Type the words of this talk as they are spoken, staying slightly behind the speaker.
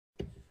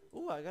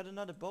Oh, I got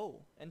another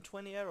bow and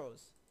 20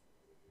 arrows.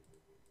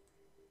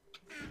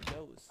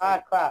 Those. Ah,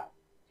 crap.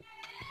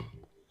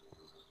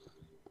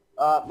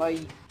 My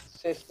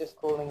sister's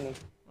calling me.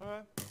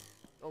 Alright.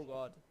 Oh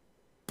god.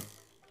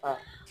 Ah,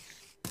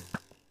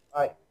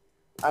 alright.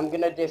 I'm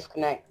gonna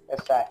disconnect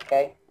a sec,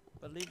 okay?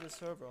 But leave the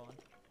server on.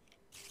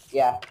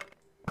 Yeah.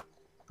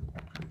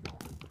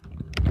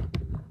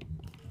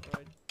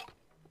 Alright.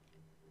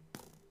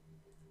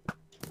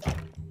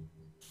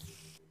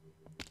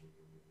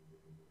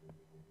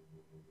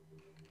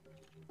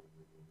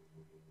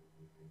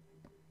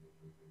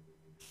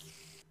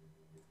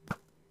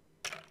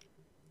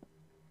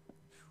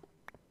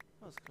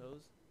 That was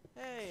close.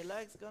 Hey,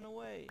 lag's gone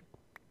away.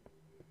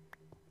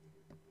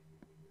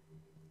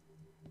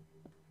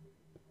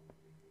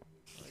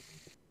 Right.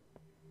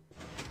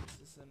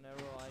 This is a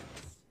narrow I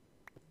missed.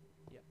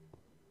 Yeah.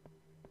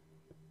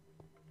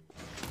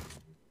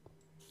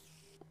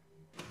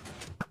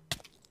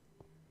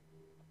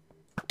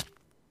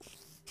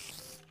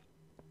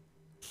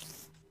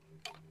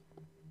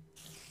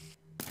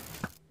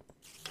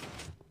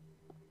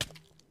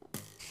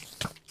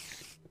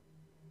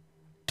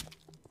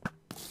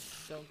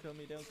 Don't kill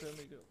me, don't kill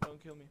me,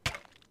 don't kill me.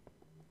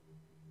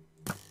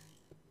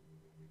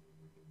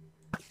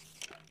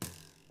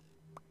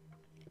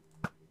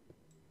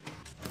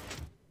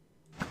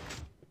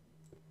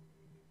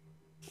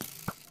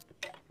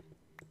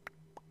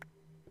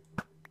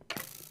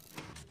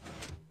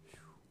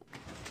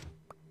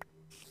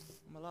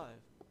 I'm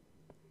alive.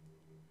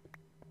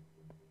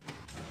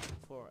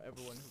 For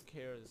everyone who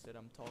cares that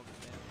I'm talking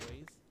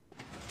anyways.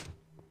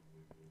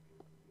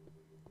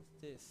 What's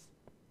this?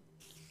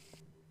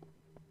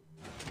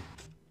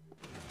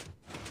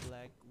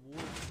 Black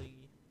wool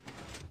thingy.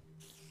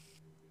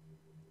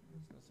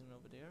 There's nothing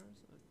over there.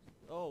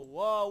 Oh,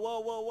 whoa, whoa,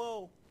 whoa,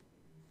 whoa!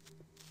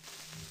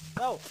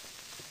 No!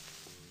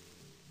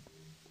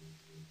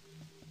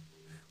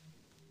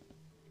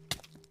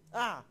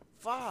 Ah!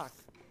 Fuck!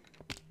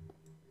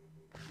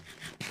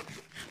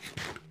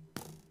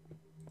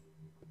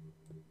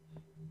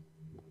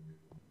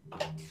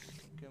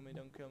 Don't kill me,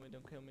 don't kill me,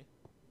 don't kill me.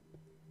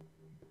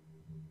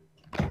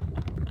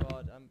 Oh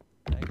god, I'm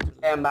back to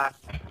Hey, I'm back.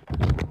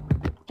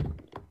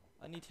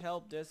 I need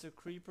help, there's a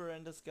creeper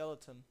and a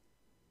skeleton.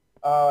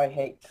 Oh, I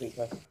hate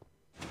creepers.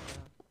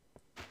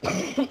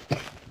 Yeah.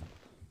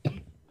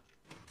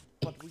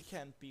 But we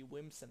can't be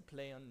wimps and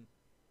play on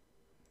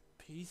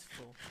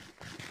peaceful.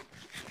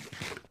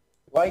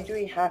 Why do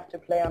we have to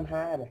play on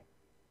hard?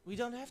 We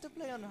don't have to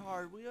play on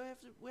hard, we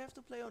have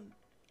to play on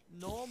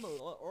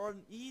normal or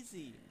on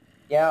easy.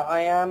 Yeah,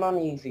 I am on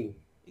easy.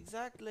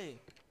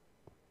 Exactly.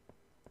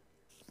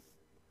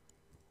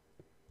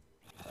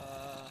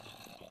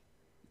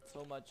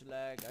 So much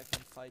lag, I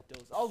can fight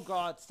those. Oh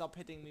god, stop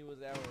hitting me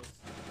with arrows.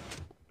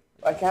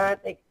 Why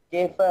can't they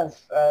give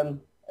us a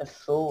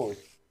sword?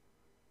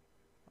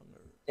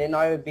 Hunger. Then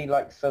I would be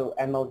like so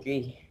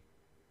MLG.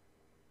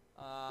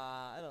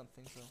 I don't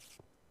think so.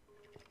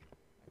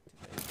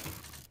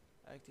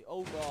 Activate.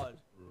 Oh god.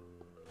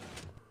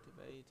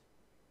 Activate.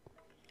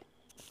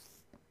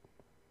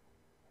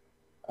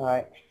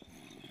 Alright.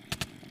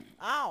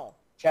 Ow!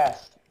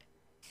 Chest.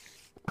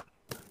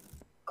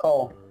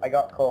 Coal. I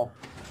got coal.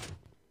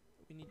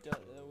 We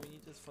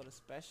need this for the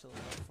special,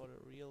 not for the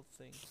real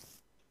thing.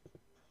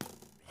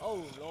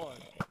 Oh lord.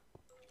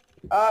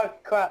 Oh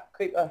crap,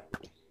 creeper.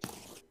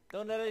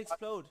 Don't let it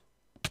explode.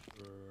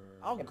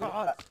 Oh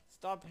god.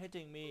 Stop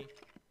hitting me.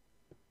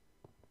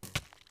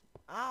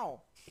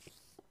 Ow.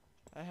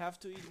 I have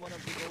to eat one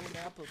of the golden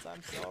apples.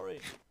 I'm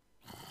sorry.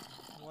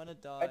 I wanna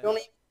die. I don't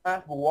even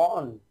have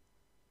one.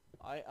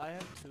 I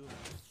have two.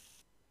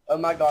 Oh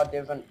my god,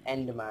 there's an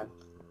Enderman.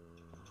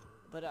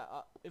 But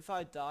if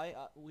I die,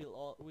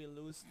 we'll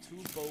lose 2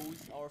 bows,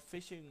 our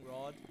fishing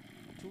rod,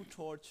 2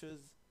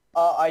 torches,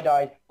 Oh, I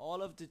died.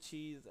 all of the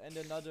cheese, and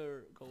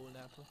another golden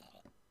apple.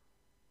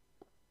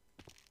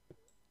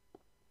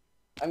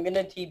 I'm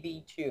gonna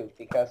TB too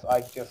because I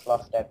just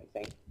lost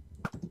everything.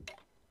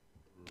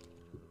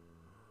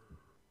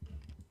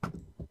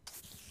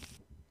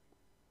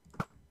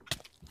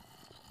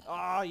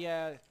 Ah,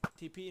 yeah,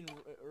 TP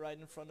right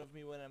in front of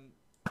me when I'm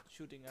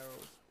shooting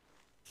arrows.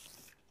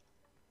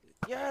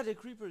 Yeah, the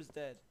creeper is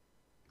dead.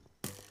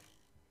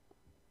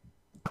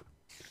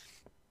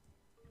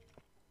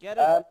 Get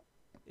it?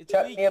 It's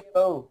Chuck weak. me a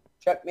bow.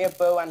 Chuck me a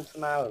bow and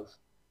some arrows.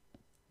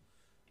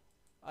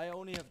 I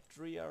only have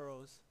 3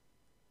 arrows.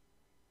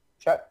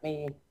 Chuck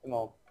me them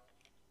all.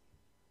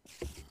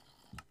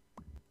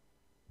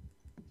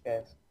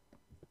 Cheers.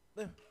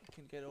 I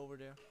can get over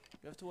there.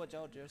 You have to watch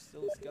out, there's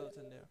still a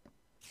skeleton there.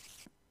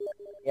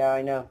 Yeah,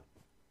 I know.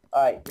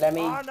 Alright, let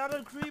me... Ah,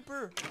 another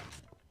creeper!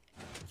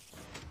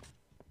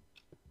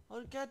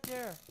 I'll get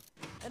there.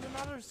 And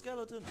another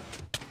skeleton.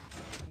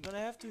 I'm gonna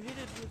have to hit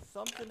it with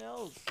something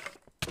else.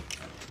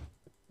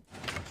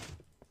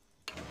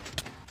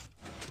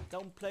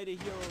 Don't play the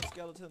hero,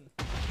 skeleton.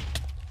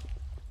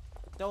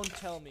 Don't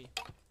tell me.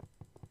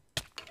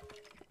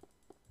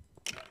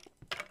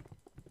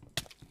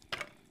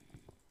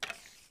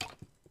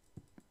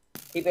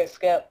 Keep it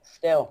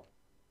still.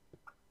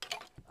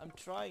 I'm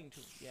trying to.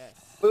 Yes.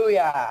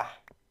 Booyah!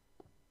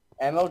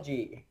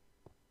 MLG.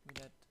 With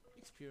that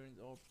experience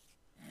orb.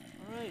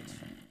 Alright.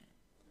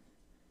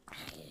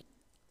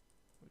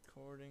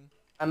 Recording.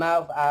 I'm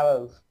out of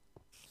arrows.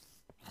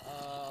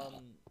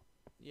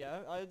 Yeah,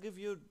 I'll give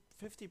you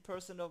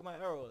 50% of my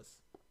arrows.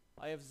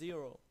 I have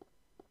 0.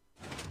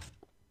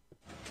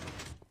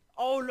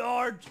 Oh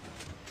lord!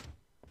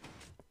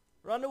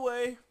 Run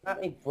away!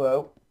 At me,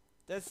 bro.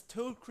 There's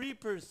 2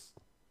 creepers.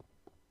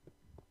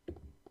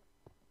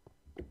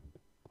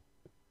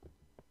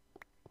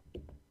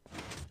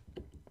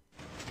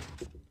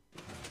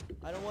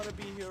 I don't want to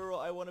be a hero,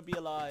 I want to be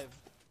alive.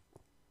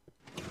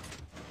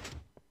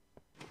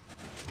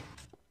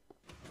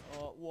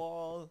 Oh,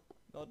 wall.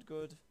 Not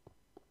good.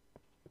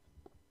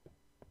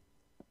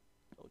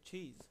 Oh,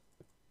 cheese.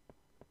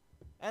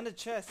 And a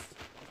chest.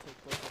 I'll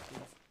take both of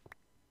these.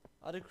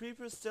 Are the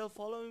creepers still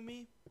following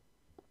me?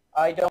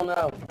 I don't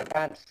know. I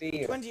can't see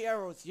you. 20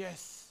 arrows,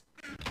 yes!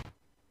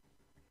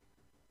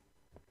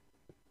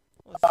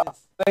 What's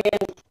this?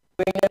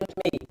 Bring them to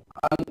me.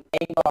 I'm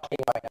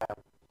aimbotting right now.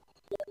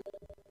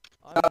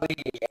 Not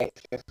really,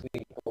 it's just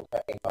really cool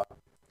to aimbot.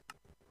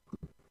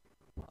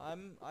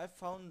 I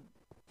found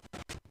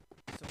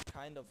some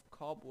kind of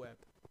cobweb.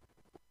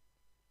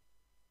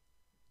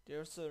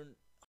 There's an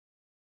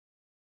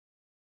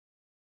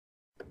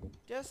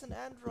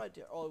ant right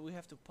there. Oh, we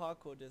have to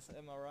parkour this,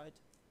 am I right?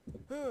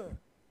 Huh.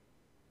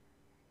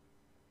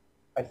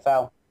 I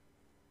fell.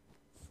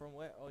 From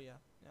where? Oh yeah.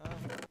 Yeah.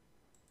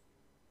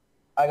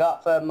 I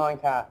got the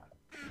minecart.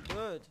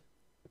 Good.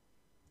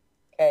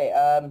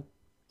 Okay,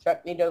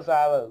 chuck me those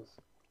arrows.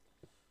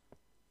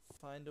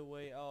 Find a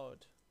way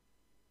out.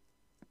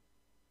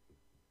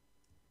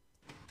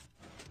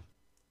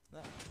 Nah,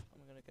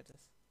 I'm gonna get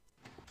this.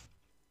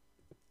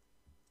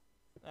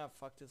 Ah,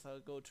 fuck this. I'll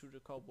go through the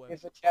cobweb.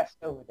 There's a chest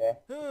over there.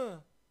 Huh.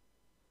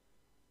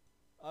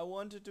 I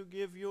wanted to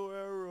give you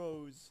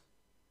arrows.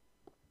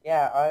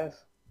 Yeah, I've...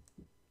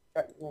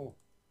 Chuck me.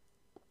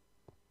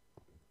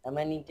 How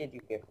many did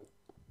you give me?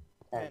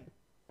 10.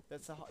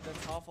 That's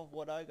half of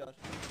what I got.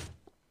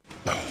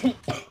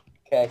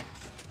 Okay,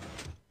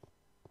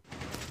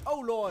 Oh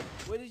lord,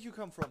 where did you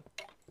come from?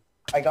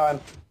 I got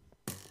him.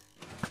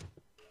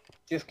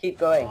 Just keep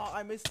going. Oh,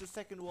 I missed the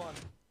second one.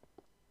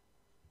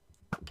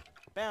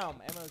 Bam,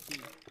 MLG.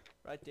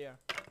 Right there.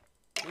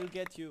 We'll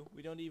get you.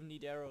 We don't even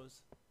need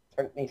arrows.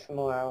 Chuck me some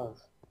more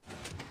arrows.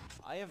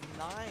 I have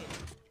 9.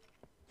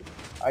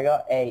 I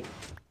got 8.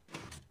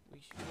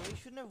 We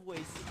shouldn't have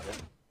wasted them.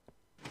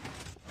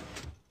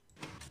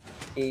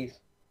 Jeez.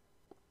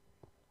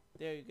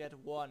 There, you get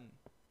 1.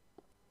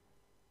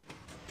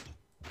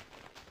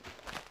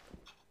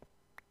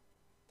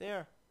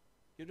 There.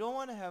 You don't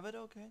want to have it?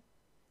 Okay.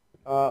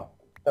 Oh,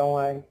 don't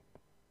worry.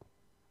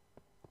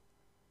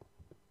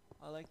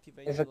 I'll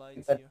activate Is the it-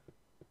 lights but- here.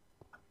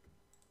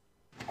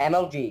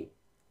 MLG.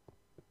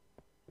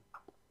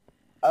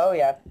 Oh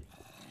yeah.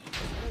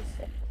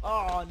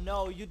 Oh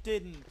no, you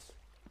didn't.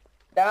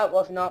 That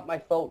was not my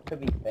fault, to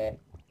be fair.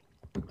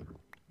 At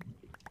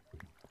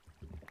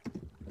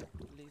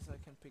least I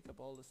can pick up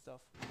all the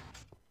stuff.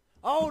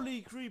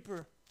 Holy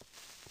creeper!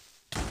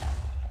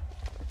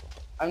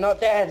 I'm not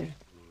dead.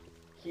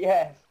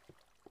 Yes.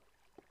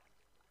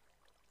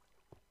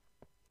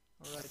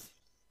 Alright,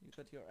 you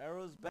got your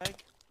arrows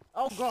back.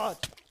 Oh god!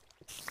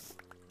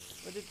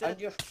 What did I'm that?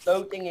 just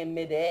floating in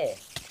midair.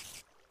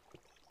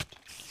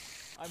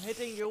 I'm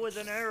hitting you with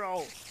an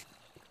arrow.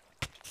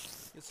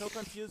 You're so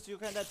confused you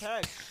can't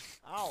attack.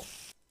 Ow.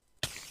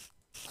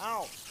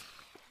 Ow.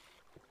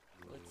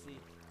 Let's see.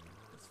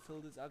 Let's fill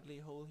this ugly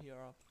hole here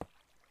up.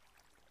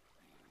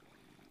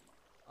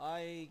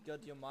 I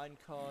got your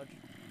minecart.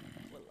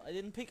 Well, I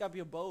didn't pick up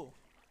your bow.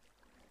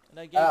 And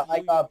I gave I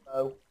you got a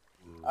bow.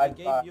 I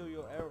gave you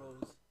your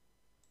arrows.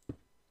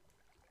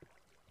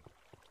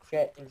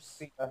 Shit.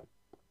 Creepers.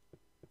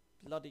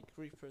 Bloody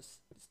creepers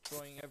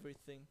destroying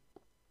everything.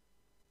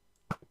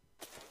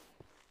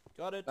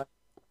 Got it.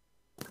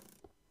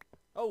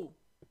 Oh.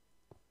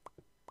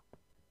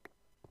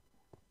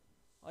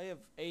 I have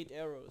 8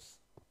 arrows.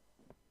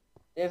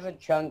 There's a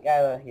chunk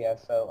error here,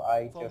 so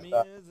I For just... me,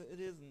 it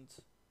isn't.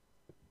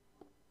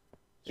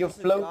 You're There's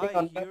a floating guy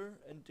on... here,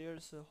 and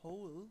there's a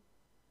hole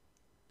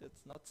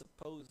that's not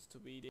supposed to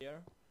be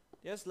there.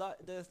 There's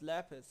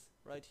lapis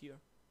right here.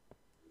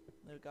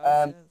 The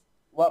guy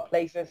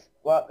says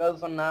What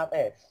goes on that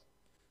list?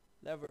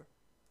 lever.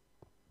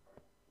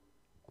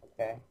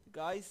 Okay. The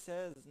guy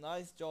says,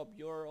 "Nice job,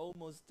 you're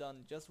almost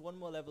done. Just one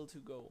more level to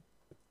go."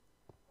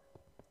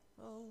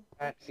 Well,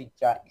 Can't see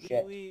jack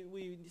shit.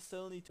 we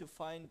still need to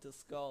find the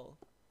skull.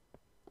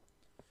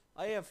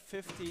 I have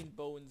 15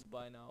 bones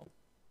by now.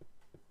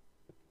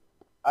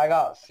 I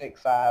got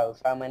 6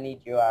 arrows. How many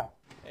do you have?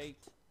 8.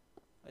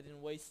 I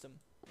didn't waste them.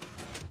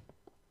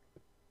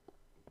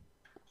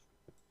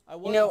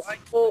 You know, I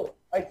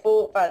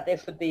thought that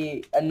this would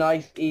be a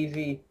nice,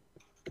 easy,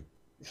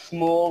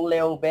 small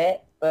little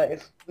bit, but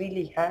it's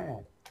really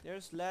hard.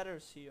 There's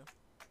ladders here.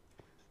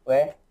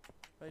 Where?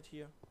 Right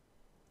here.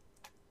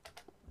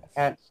 I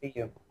can't see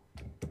you.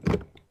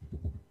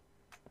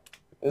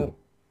 Ooh.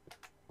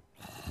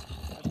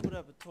 I put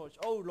up a torch.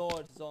 Oh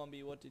lord,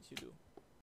 zombie, what did you do?